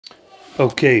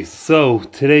Okay, so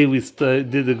today we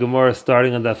did the Gemara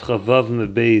starting on Daf Chavav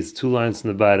Mebeis, 2 lines in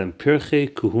the bottom. Pirchei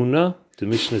Kuhuna, the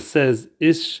Mishnah says,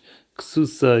 Ish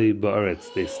Ksusai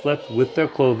Ba'aretz. They slept with their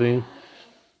clothing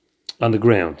on the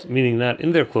ground, meaning not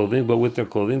in their clothing, but with their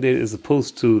clothing. They, as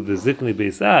opposed to the Zikni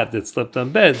Beisat that slept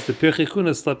on beds, the Pirchei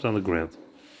Kuhuna slept on the ground.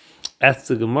 Asks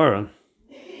the Gemara,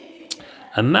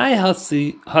 Amai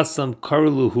Hasam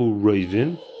Karaluhu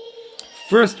Ravin.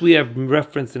 First, we have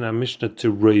reference in our Mishnah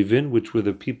to Ravin, which were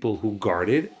the people who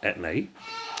guarded at night,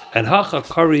 and Hacha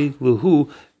Kari Luhu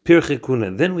Pirchei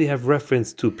Kuna. Then we have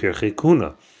reference to Pirchei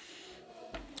Kuna.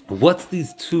 What's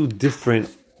these two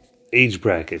different age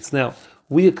brackets? Now,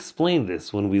 we explained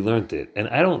this when we learned it, and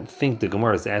I don't think the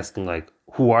Gemara is asking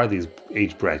who are these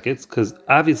age brackets, because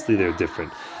obviously they're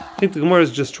different. I think the Gemara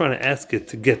is just trying to ask it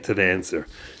to get to the answer.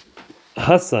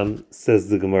 Hassan, says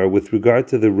the Gemara, with regard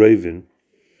to the Ravin,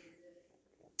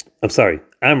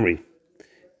 Amri.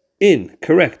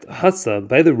 Incorrect. Hasa,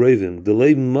 by the Raven,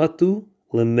 delay matu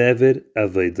lemeved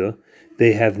aveda.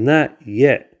 They have not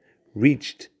yet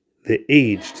reached the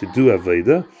age to do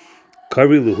aveda.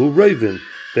 Kari luhu Raven.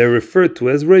 They're referred to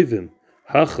as Raven.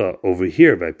 Hacha, over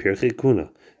here by Pirchei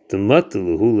Kuna. The matu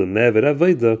luhu lemeved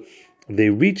aveda. They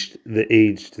reached the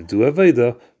age to do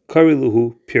aveda. Kari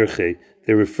luhu Pirchei.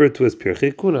 They're referred to as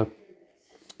Pirchei Kuna.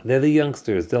 They're the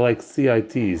youngsters. They're like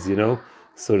CITs,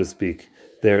 so to speak.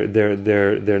 They're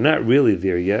not really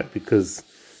there yet because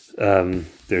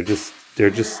they're just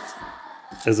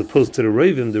as opposed to the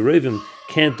Raven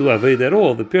can't do Aveda at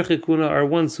all. The Pirchei Kuna are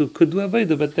ones who could do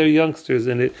Aveda, but they're youngsters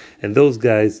in it, and those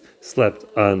guys slept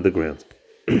on the ground.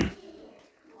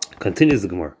 Continues the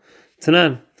Gemara.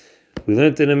 Tanan, we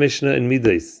learned in a Mishnah in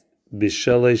Midas,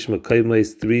 Bishalesh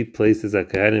Makaymais, 3 places at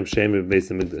Kahanim Shemer Beis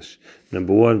Hamikdash.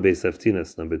 Number 1, Beis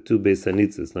Haftinas. Number 2, Beis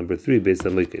Hanitzas. Number 3, Beis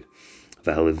Hamikdash.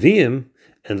 V'Halevim,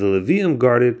 and the Levium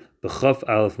guarded B'chaf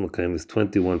Aleph Makayim,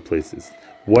 21 places.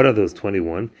 What are those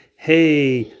 21?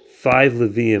 Hey, 5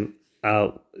 Levium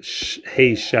al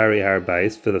Hey Shari Har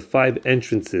Bayis, for the 5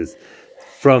 entrances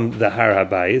from the Har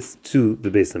HaBayis to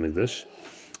the Beis Hamikdash.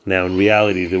 Now, in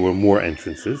reality, there were more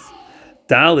entrances.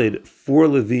 Dalid, 4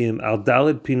 Levium al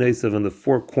Dalid Pinaisav, on the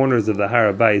 4 corners of the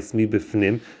Har HaBayis, Mi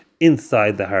B'fnim,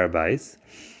 inside the Har HaBayis.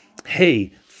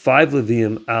 Hey, 5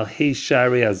 Levium al Hey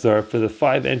Shari Azar, for the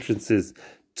 5 entrances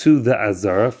to the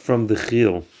Azara, from the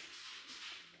Chil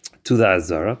to the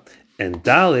Azara, and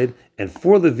Dalid, and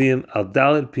 4 Levium al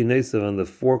Dalid Pinaisav, on the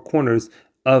 4 corners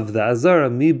of the Azara,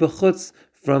 Mi B'chutz,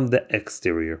 from the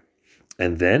exterior.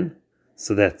 And then,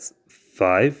 so that's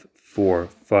 5, 4,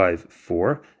 5,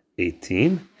 4,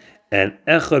 18, and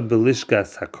Echad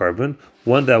Belishkas HaKarban,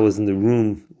 one that was in the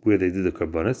room where they did the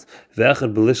karbanis.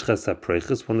 Ve'echad belishchas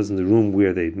ha'preichas, one was in the room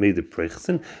where they made the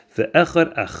preichasin.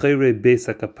 Ve'echad achere beis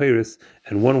ha'kapeiros,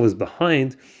 and one was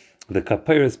behind the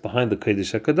kapeiros, behind the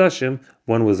kodesh ha'kadashim.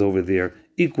 One was over there,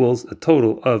 equals a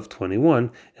total of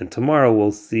 21. And tomorrow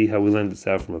we'll see how we learn this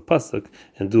out from a pasuk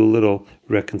and do a little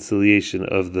reconciliation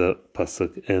of the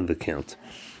pasuk and the count.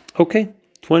 Okay,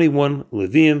 21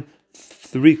 Levium,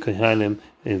 3 Kohanim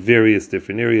in various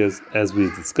different areas, as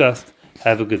we've discussed.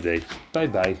 Have a good day.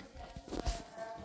 Bye-bye.